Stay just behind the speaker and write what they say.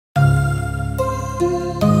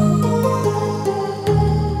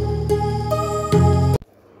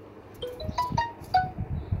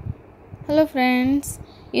Friends,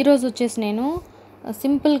 ఈరోజు వచ్చేసి నేను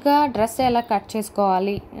సింపుల్గా డ్రెస్ ఎలా కట్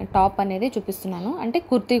చేసుకోవాలి టాప్ అనేది చూపిస్తున్నాను. అంటే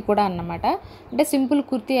కుర్తీ కూడా అన్నమాట. అంటే సింపుల్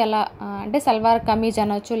కుర్తీ ఎలా అంటే సల్వార్ కమీజ్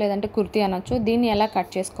అనొచ్చు, లేదంటే కుర్తీ అనొచ్చు. దీన్ని ఎలా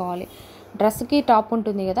కట్ చేసుకోవాలి, డ్రెస్కి టాప్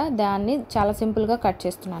ఉంటుంది కదా, దాన్ని చాలా సింపుల్గా కట్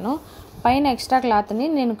చేస్తున్నాను. పైన ఎక్స్ట్రా క్లాత్ని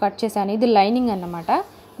నేను కట్ చేశాను. ఇది లైనింగ్ అన్నమాట.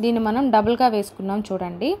 దీన్ని మనం డబుల్గా వేసుకున్నాం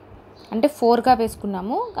చూడండి. అంటే 4గా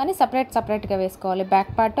వేసుకున్నాము, కానీ సపరేట్గా వేసుకోవాలి. బ్యాక్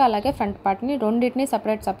పార్ట్ అలాగే ఫ్రంట్ పార్ట్ని రెండింటిని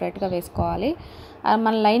సపరేట్గా వేసుకోవాలి.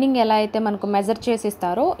 మన లైనింగ్ ఎలా అయితే మనకు మెజర్ చేసి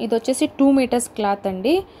ఇస్తారో, ఇది వచ్చేసి 2 మీటర్స్ క్లాత్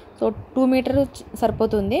అండి. సో 2 మీటర్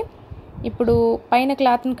సరిపోతుంది. ఇప్పుడు పైన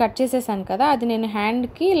క్లాత్ని కట్ చేసేసాను కదా, అది నేను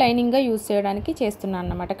హ్యాండ్కి లైనింగ్గా యూజ్ చేయడానికి చేస్తున్నాను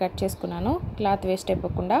అన్నమాట. కట్ చేసుకున్నాను క్లాత్ వేస్ట్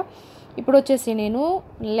అయిపోకుండా. ఇప్పుడు వచ్చేసి నేను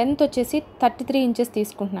లెంత్ వచ్చేసి 33 ఇంచెస్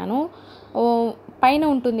తీసుకుంటున్నాను. పైన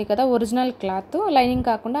ఉంటుంది కదా ఒరిజినల్ క్లాత్, లైనింగ్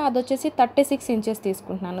కాకుండా, అది వచ్చేసి 36 ఇంచెస్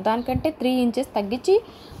తీసుకుంటున్నాను. దానికంటే 3 ఇంచెస్ తగ్గించి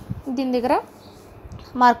దీని దగ్గర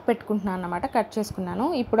మార్క్ పెట్టుకుంటున్నాను అన్నమాట. కట్ చేసుకున్నాను.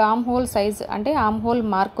 ఇప్పుడు ఆమ్ హోల్ సైజ్ అంటే ఆమ్ హోల్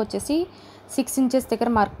మార్క్ వచ్చేసి 6 ఇంచెస్ దగ్గర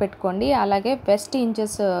మార్క్ పెట్టుకోండి. అలాగే వెస్ట్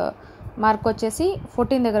ఇంచెస్ మార్క్ వచ్చేసి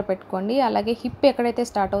 14 దగ్గర పెట్టుకోండి. అలాగే హిప్ ఎక్కడైతే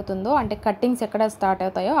స్టార్ట్ అవుతుందో, అంటే కట్టింగ్స్ ఎక్కడ స్టార్ట్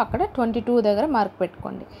అవుతాయో అక్కడ 22 దగ్గర మార్క్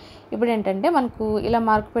పెట్టుకోండి. ఇప్పుడు ఏంటంటే మనకు ఇలా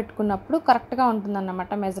మార్క్ పెట్టుకున్నప్పుడు కరెక్ట్గా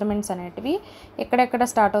ఉంటుందన్నమాట. మెజర్మెంట్స్ అనేటివి ఎక్కడెక్కడ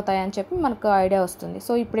స్టార్ట్ అవుతాయని చెప్పి మనకు ఐడియా వస్తుంది.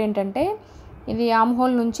 సో ఇప్పుడు ఏంటంటే ఇది ఆమ్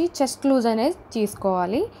హోల్ నుంచి చెస్ట్ లూజ్ అనేది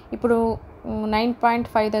తీసుకోవాలి. ఇప్పుడు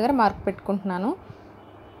 9.5 దగ్గర మార్క్ పెట్టుకుంటున్నాను.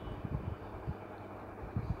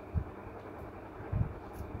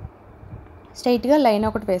 స్ట్రైట్గా లైన్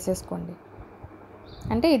ఒకటి వేసేసుకోండి.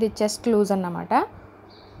 అంటే ఇది చెస్ట్ లూజ్ అన్నమాట.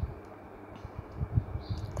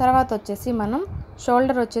 తర్వాత వచ్చేసి మనం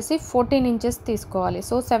షోల్డర్ వచ్చేసి 14 ఇంచెస్ తీసుకోవాలి.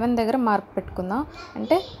 సో 7 దగ్గర మార్క్ పెట్టుకుందాం.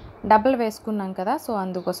 అంటే డబుల్ వేసుకున్నాం కదా, సో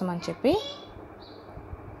అందుకోసం అని చెప్పి.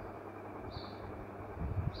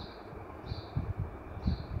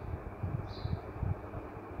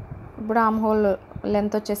 ఇప్పుడు ఆమ్ హోల్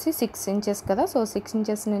లెంత్ వచ్చేసి 6 ఇంచెస్ కదా, సో 6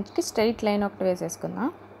 ఇంచెస్ నుంచి స్ట్రైట్ లైన్ ఒకటి వేసేసుకుందాం.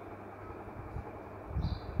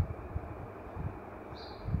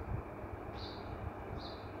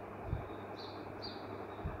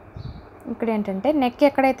 ఇక్కడ ఏంటంటే నెక్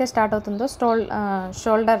ఎక్కడైతే స్టార్ట్ అవుతుందో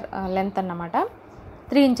షోల్డర్ లెంత్ అన్నమాట,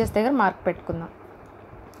 3 ఇంచెస్ దగ్గర మార్క్ పెట్టుకుందాం.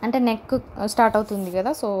 అంటే నెక్ స్టార్ట్ అవుతుంది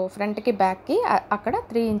కదా, సో ఫ్రంట్కి బ్యాక్కి అక్కడ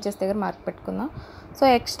 3 ఇంచెస్ దగ్గర మార్క్ పెట్టుకుందాం. సో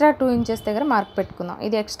ఎక్స్ట్రా 2 ఇంచెస్ దగ్గర మార్క్ పెట్టుకుందాం.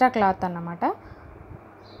 ఇది ఎక్స్ట్రా క్లాత్ అన్నమాట.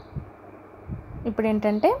 ఇప్పుడు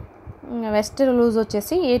ఏంటంటే వెస్ట్ లూజ్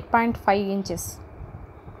వచ్చేసి 8.5 ఇంచెస్.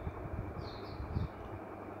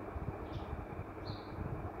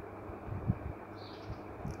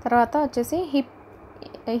 తర్వాత వచ్చేసి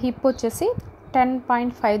హిప్ వచ్చేసి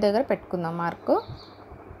 10.5 దగ్గర పెట్టుకుందాం మార్కు.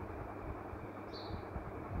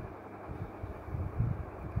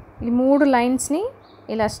 ఈ 3 లైన్స్ని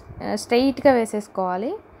ఇలా స్ట్రైట్గా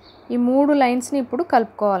వేసేసుకోవాలి. ఈ 3 లైన్స్ని ఇప్పుడు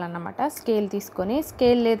కలుపుకోవాలన్నమాట. స్కేల్ తీసుకొని,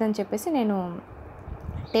 స్కేల్ లేదని చెప్పేసి నేను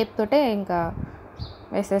టేప్ తోటే ఇంకా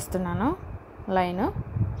వేసేస్తున్నాను లైన్.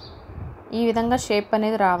 ఈ విధంగా షేప్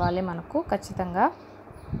అనేది రావాలి మనకు ఖచ్చితంగా.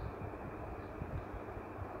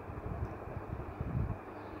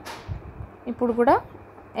 ఇప్పుడు కూడా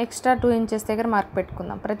ఎక్స్ట్రా 2 ఇంచెస్ దగ్గర మార్క్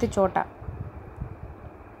పెట్టుకుందాం ప్రతి చోట.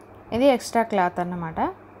 ఇది ఎక్స్ట్రా క్లాత్ అన్నమాట.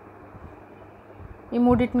 ఈ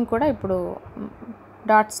మూడింటిని కూడా ఇప్పుడు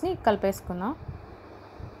డాట్స్ని కలిపేసుకుందాం.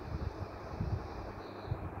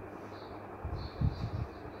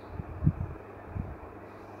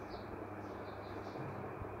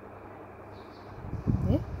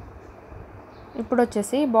 ఇప్పుడు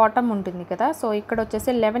వచ్చేసి బాటమ్ ఉంటుంది కదా, సో ఇక్కడ వచ్చేసి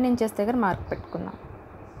 11 ఇంచెస్ దగ్గర మార్క్ పెట్టుకుందాం.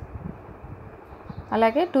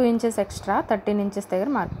 అలాగే 2 ఇంచెస్ ఎక్స్ట్రా 13 ఇంచెస్ దగ్గర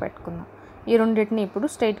మార్క్ పెట్టుకుందాం. ఈ రెండింటిని ఇప్పుడు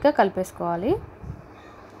స్ట్రైట్గా కలిపేసుకోవాలి.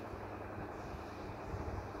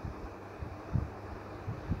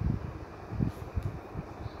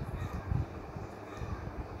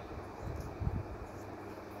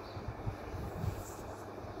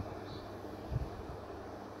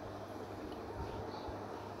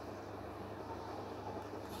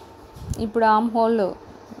 ఇప్పుడు ఆమ్ హోల్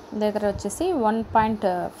దగ్గర వచ్చేసి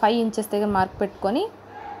 1.5 ఇంచెస్ దగ్గర మార్క్ పెట్టుకొని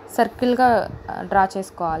సర్కిల్గా డ్రా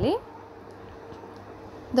చేసుకోవాలి.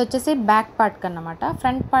 ఇది వచ్చేసి బ్యాక్ పార్ట్కి అన్నమాట.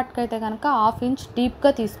 ఫ్రంట్ పార్ట్కి అయితే కనుక 1/2 ఇంచ్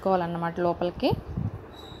డీప్గా తీసుకోవాలన్నమాట లోపలికి.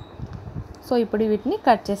 సో ఇప్పుడు వీటిని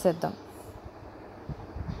కట్ చేసేద్దాం.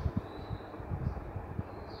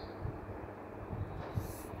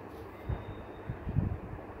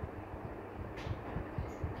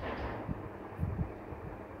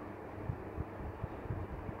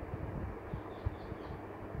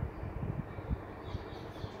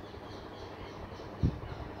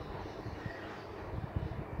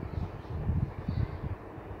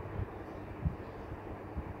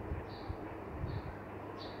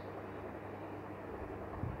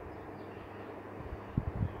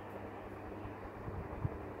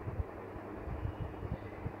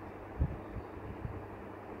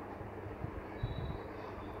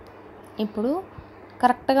 ఇప్పుడు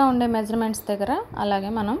కరెక్ట్గా ఉండే మెజర్మెంట్స్ దగ్గర అలాగే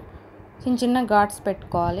మనం చిన్న చిన్న ఘాట్స్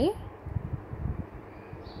పెట్టుకోవాలి.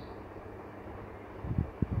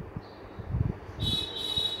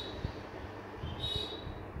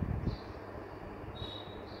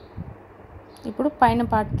 ఇప్పుడు పైన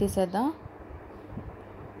పార్ట్ తీసేద్దాం.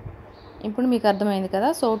 ఇప్పుడు మీకు అర్థమైంది కదా.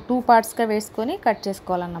 సో 2 పార్ట్స్గా వేసుకొని కట్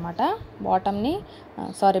చేసుకోవాలన్నమాట.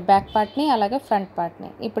 బ్యాక్ పార్ట్ని అలాగే ఫ్రంట్ పార్ట్ని.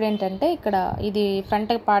 ఇప్పుడు ఏంటంటే ఇక్కడ ఇది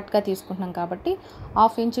ఫ్రంట్ పార్ట్గా తీసుకుంటున్నాం కాబట్టి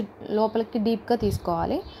 1/2 ఇంచ్ లోపలికి డీప్గా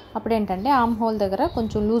తీసుకోవాలి. అప్పుడు ఏంటంటే ఆర్మ్ హోల్ దగ్గర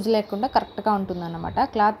కొంచెం లూజ్ లేకుండా కరెక్ట్గా ఉంటుందన్నమాట.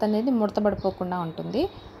 క్లాత్ అనేది ముడతబడిపోకుండా ఉంటుంది.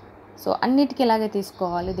 సో అన్నిటికీ ఇలాగే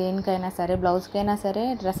తీసుకోవాలి. దేనికైనా సరే, బ్లౌజ్కైనా సరే,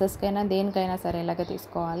 డ్రెస్సెస్కైనా, దేనికైనా సరే ఇలాగే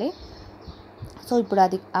తీసుకోవాలి. సో ఇప్పుడు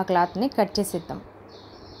ఆ క్లాత్ని కట్ చేసేద్దాం.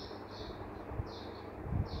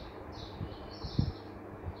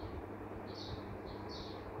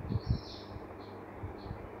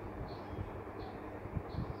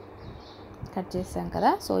 కట్ చేసాం కదా.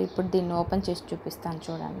 సో ఇప్పుడు దీన్ని ఓపెన్ చేసి చూపిస్తాను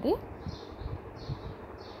చూడండి.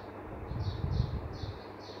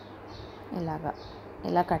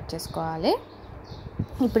 ఇలా కట్ చేసుకోవాలి.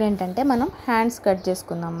 ఇప్పుడు ఏంటంటే మనం హ్యాండ్స్ కట్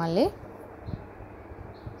చేసుకుందాం. మళ్ళీ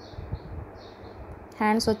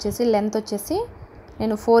హ్యాండ్స్ వచ్చేసి లెంత్ వచ్చేసి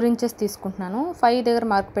నేను 4 ఇంచెస్ తీసుకుంటున్నాను. 5 దగ్గర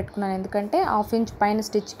మార్క్ పెట్టుకున్నాను, ఎందుకంటే 1/2 ఇంచ్ పైన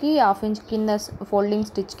స్టిచ్కి 1/2 ఇంచ్ కింద ఫోల్డింగ్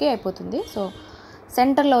స్టిచ్కి అయిపోతుంది. సో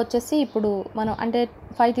సెంటర్లో వచ్చేసి ఇప్పుడు మనం అంటే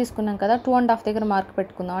 5 తీసుకున్నాం కదా, 2.5 దగ్గర మార్క్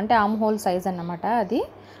పెట్టుకుందాం. అంటే ఆర్మ్ హోల్ సైజ్ అన్నమాట. అది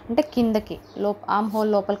అంటే కిందకి ఆర్మ్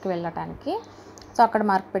హోల్ లోపలికి వెళ్ళటానికి. సో అక్కడ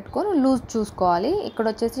మార్క్ పెట్టుకొని లూజ్ చూసుకోవాలి. ఇక్కడ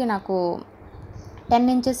వచ్చేసి నాకు 10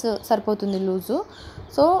 ఇంచెస్ సరిపోతుంది లూజు.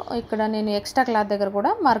 సో ఇక్కడ నేను ఎక్స్ట్రా క్లాత్ దగ్గర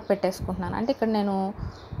కూడా మార్క్ పెట్టేసుకుంటున్నాను. అంటే ఇక్కడ నేను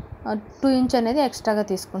 2 ఇంచ్ అనేది ఎక్స్ట్రాగా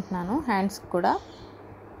తీసుకుంటున్నాను హ్యాండ్స్కి కూడా.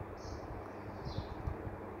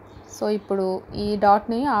 సో ఇప్పుడు ఈ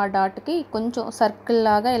డాట్ని ఆ డాట్కి కొంచెం సర్కిల్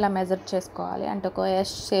లాగా ఇలా మెజర్ చేసుకోవాలి. అంటే ఒక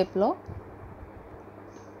ఎస్ షేప్లో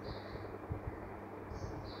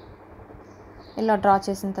ఇలా డ్రా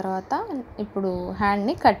చేసిన తర్వాత ఇప్పుడు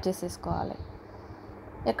హ్యాండ్ని కట్ చేసేసుకోవాలి.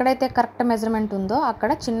 ఎక్కడైతే కరెక్ట్ మెజర్మెంట్ ఉందో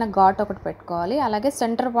అక్కడ చిన్న ఘాట్ ఒకటి పెట్టుకోవాలి. అలాగే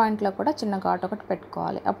సెంటర్ పాయింట్లో కూడా చిన్న ఘాట్ ఒకటి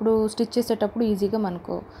పెట్టుకోవాలి. అప్పుడు స్టిచ్ చేసేటప్పుడు ఈజీగా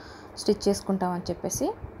మనకు స్టిచ్ చేసుకుంటామని చెప్పేసి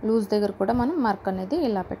లూజ్ దగ్గర కూడా మనం మార్క్ అనేది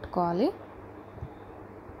ఇలా పెట్టుకోవాలి.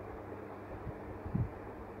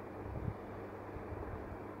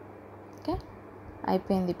 ఓకే,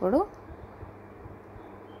 అయిపోయింది.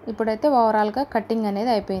 ఇప్పుడైతే ఓవరాల్గా కటింగ్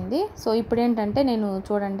అనేది అయిపోయింది. సో ఇప్పుడు ఏంటంటే నేను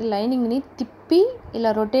చూడండి లైనింగ్ని తిప్పి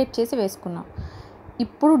ఇలా రొటేట్ చేసి వేసుకున్నాం.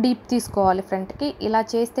 ఇప్పుడు డీప్ తీసుకోవాలి ఫ్రంట్కి. ఇలా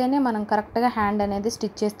చేస్తేనే మనం కరెక్ట్గా హ్యాండ్ అనేది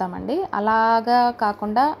స్టిచ్ చేస్తామండి. అలాగా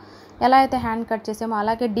కాకుండా ఎలా అయితే హ్యాండ్ కట్ చేసామో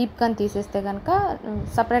అలాగే డీప్ కానీ తీసేస్తే కనుక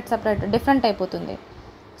సపరేట్ డిఫరెంట్ అయిపోతుంది.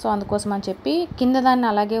 సో అందుకోసం అని చెప్పి కింద దాన్ని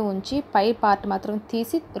అలాగే ఉంచి పై పార్ట్ మాత్రం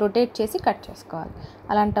తీసి రొటేట్ చేసి కట్ చేసుకోవాలి.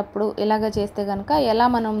 అలాంటప్పుడు ఇలాగ చేస్తే కనుక ఎలా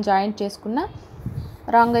మనం జాయింట్ చేసుకున్నా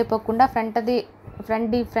రాంగ్ అయిపోకుండా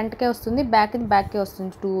ఫ్రంట్కే వస్తుంది, బ్యాక్కే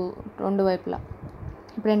వస్తుంది, రెండు వైపులా.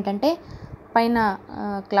 ఇప్పుడు ఏంటంటే పైన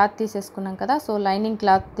క్లాత్ తీసేసుకున్నాం కదా. సో లైనింగ్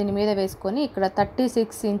క్లాత్ దీని మీద వేసుకొని ఇక్కడ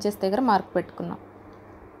 36 ఇంచెస్ దగ్గర మార్క్ పెట్టుకున్నాం.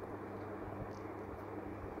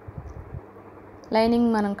 లైనింగ్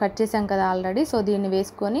మనం కట్ చేసాం కదా ఆల్రెడీ. సో దీన్ని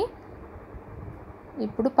వేసుకొని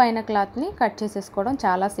ఇప్పుడు పైన క్లాత్ని కట్ చేసేసుకోవడం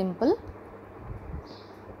చాలా సింపుల్.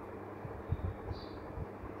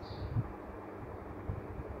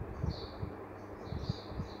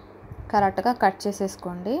 కరెక్ట్గా కట్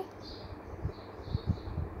చేసేసుకోండి.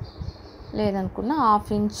 లేదనుకున్నా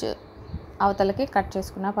 1/2 ఇంచ్ అవతలకి కట్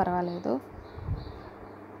చేసుకున్నా పర్వాలేదు.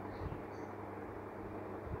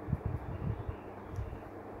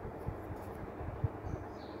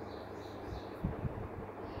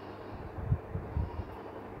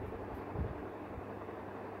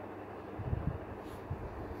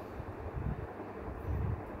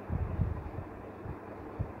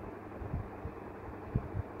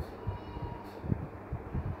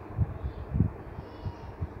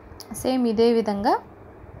 సేమ్ ఇదే విధంగా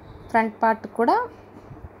ఫ్రంట్ పార్ట్ కూడా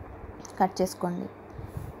కట్ చేసుకోండి.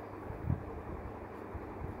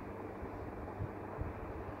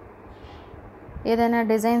 ఏదైనా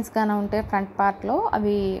డిజైన్స్ కానీ ఉంటే ఫ్రంట్ పార్ట్లో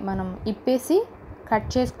అవి మనం ఇప్పేసి కట్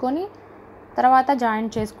చేసుకొని తర్వాత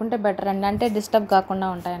జాయింట్ చేసుకుంటే బెటర్ అండి. అంటే డిస్టర్బ్ కాకుండా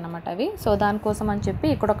ఉంటాయన్నమాట అవి. సో దానికోసం అని చెప్పి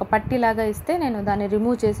ఇక్కడ ఒక పట్టీలాగా ఇస్తే నేను దాన్ని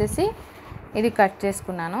రిమూవ్ చేసేసి ఇది కట్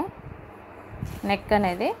చేసుకున్నాను నెక్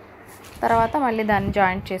అనేది. తర్వాత మళ్ళీ దాన్ని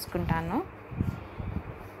జాయింట్ చేసుకుంటాను.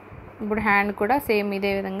 ఇప్పుడు హ్యాండ్ కూడా సేమ్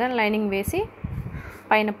ఇదే విధంగా లైనింగ్ వేసి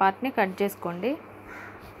పైన పార్ట్ని కట్ చేసుకోండి.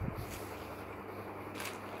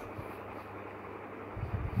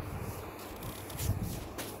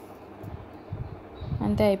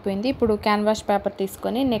 అంతే అయిపోయింది. ఇప్పుడు క్యాన్వాస్ పేపర్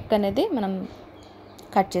తీసుకొని నెక్ అనేది మనం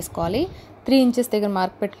కట్ చేసుకోవాలి. 3 ఇంచెస్ దగ్గర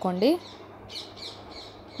మార్క్ పెట్టుకోండి.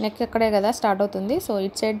 నెక్ ఎక్కడే కదా స్టార్ట్ అవుతుంది. సో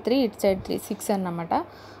ఇటు సైడ్ 3 ఇటు సైడ్ 3 6 అన్నమాట.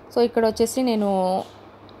 సో ఇక్కడ వచ్చేసి నేను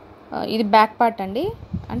ఇది బ్యాక్ పార్ట్ అండి,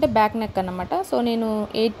 అంటే బ్యాక్ నెక్ అన్నమాట. సో నేను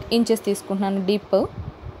 8 ఇంచెస్ తీసుకుంటున్నాను డీప్.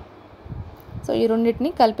 సో ఈ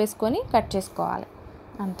రెండింటిని కలిపేసుకొని కట్ చేసుకోవాలి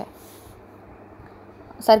అంతే.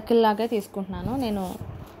 సర్కిల్ లాగే తీసుకుంటున్నాను నేను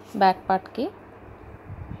బ్యాక్ పార్ట్కి.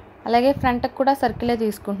 అలాగే ఫ్రంట్కి కూడా సర్కిలే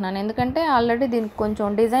తీసుకుంటున్నాను, ఎందుకంటే ఆల్రెడీ దీనికి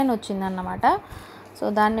కొంచెం డిజైన్ వచ్చిందన్నమాట. సో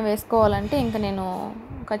దాన్ని వేసుకోవాలంటే ఇంకా నేను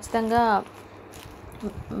ఖచ్చితంగా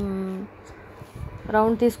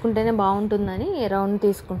రౌండ్ తీసుకుంటేనే బాగుంటుందని రౌండ్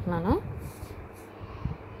తీసుకుంటున్నాను.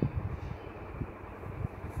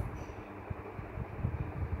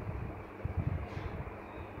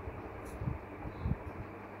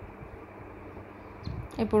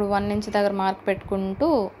 ఇప్పుడు 1 ఇంచ్ దగ్గర మార్క్ పెట్టుకుంటూ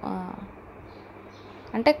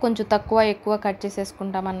అంటే కొంచెం తక్కువ ఎక్కువ కట్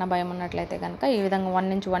చేసేసుకుంటామన్న భయం ఉన్నట్లయితే కనుక ఈ విధంగా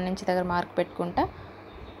 1 ఇంచ్ దగ్గర మార్క్ పెట్టుకుంటా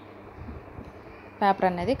పేపర్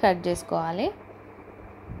అనేది కట్ చేసుకోవాలి.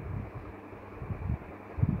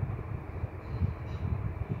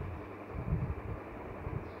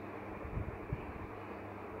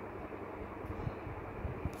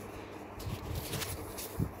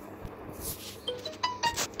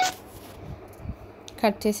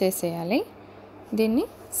 కట్ చేసేసేయాలి. దీన్ని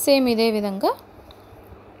సేమ్ ఇదే విధంగా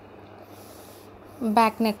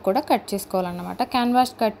బ్యాక్ నెక్ కూడా కట్ చేసుకోవాలన్నమాట.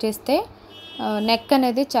 క్యాన్వాస్ కట్ చేస్తే నెక్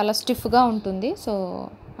అనేది చాలా స్టిఫ్గా ఉంటుంది. సో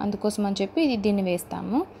అందుకోసం అని చెప్పి దీన్ని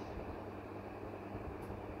వేస్తాము.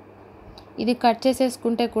 ఇది కట్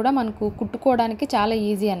చేసేసుకుంటే కూడా మనకు కుట్టుకోవడానికి చాలా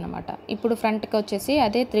ఈజీ అన్నమాట. ఇప్పుడు ఫ్రంట్కి వచ్చేసి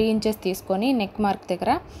అదే 3 ఇంచెస్ తీసుకొని నెక్ మార్క్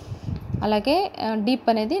దగ్గర, అలాగే డీప్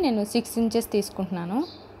అనేది నేను 6 ఇంచెస్ తీసుకుంటున్నాను.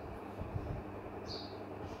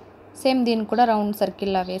 సేమ్ దీన్ని కూడా రౌండ్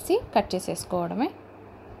సర్కిల్లా వేసి కట్ చేసేసుకోవడమే.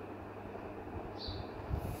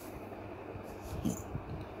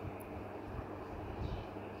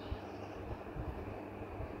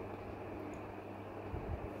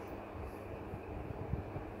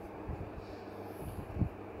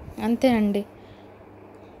 అంతేనండి.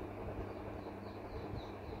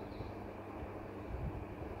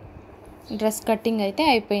 డ్రెస్ కటింగ్ అయితే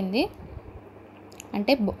అయిపోయింది,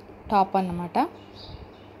 అంటే టాప్ అన్నమాట.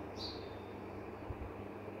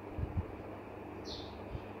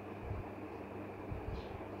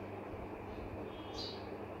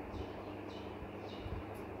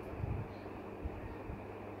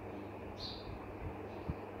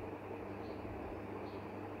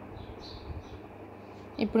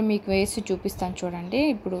 ఇప్పుడు మీకు వేసి చూపిస్తాను చూడండి.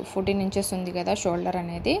 ఇప్పుడు 14 ఇంచెస్ ఉంది కదా షోల్డర్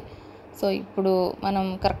అనేది. సో ఇప్పుడు మనం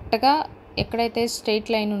కరెక్ట్గా ఎక్కడైతే స్ట్రైట్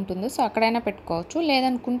లైన్ ఉంటుందో సో అక్కడైనా పెట్టుకోవచ్చు,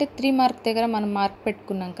 లేదనుకుంటే 3 మార్క్ దగ్గర మనం మార్క్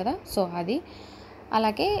పెట్టుకున్నాం కదా, సో అది.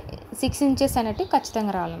 అలాగే 6 ఇంచెస్ అనేవి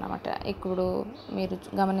ఖచ్చితంగా రావాలన్నమాట. ఇప్పుడు మీరు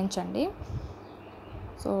గమనించండి.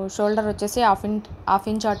 సో షోల్డర్ వచ్చేసి హాఫ్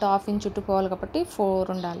ఇంచ్ అటు హాఫ్ ఇంచ్ చుట్టూ పోవాలి కాబట్టి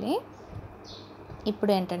 4 ఉండాలి.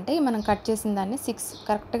 ఇప్పుడు ఏంటంటే మనం కట్ చేసిన దాన్ని 6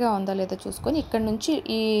 కరెక్ట్గా ఉందో లేదో చూసుకొని ఇక్కడ నుంచి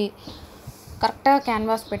ఈ కరెక్ట్గా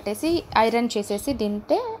క్యాన్వాస్ పెట్టేసి ఐరన్ చేసేసి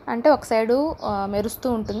తింటే, అంటే ఒక సైడు మెరుస్తూ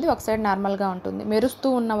ఉంటుంది, ఒక సైడ్ నార్మల్గా ఉంటుంది. మెరుస్తూ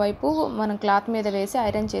ఉన్న వైపు మనం క్లాత్ మీద వేసి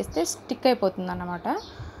ఐరన్ చేస్తే స్టిక్ అయిపోతుంది అన్నమాట.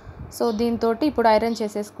 సో దీంతో ఇప్పుడు ఐరన్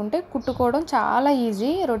చేసేసుకుంటే కుట్టుకోవడం చాలా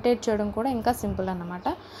ఈజీ, రొటేట్ చేయడం కూడా ఇంకా సింపుల్ అన్నమాట.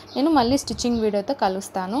 నేను మళ్ళీ స్టిచ్చింగ్ వీడియోతో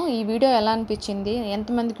కలుస్తాను. ఈ వీడియో ఎలా అనిపించింది,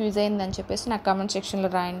 ఎంతమందికి యూజ్ అయిందని చెప్పేసి నాకు కామెంట్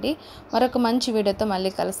సెక్షన్లో రాయండి. మరొక మంచి వీడియోతో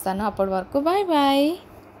మళ్ళీ కలుస్తాను. అప్పటి వరకు బాయ్ బాయ్.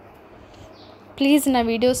 ప్లీజ్ నా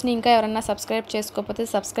వీడియోస్ని ఇంకా ఎవరైనా సబ్స్క్రైబ్ చేసుకోకపోతే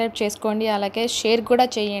సబ్స్క్రైబ్ చేసుకోండి, అలాగే షేర్ కూడా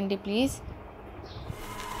చేయండి ప్లీజ్.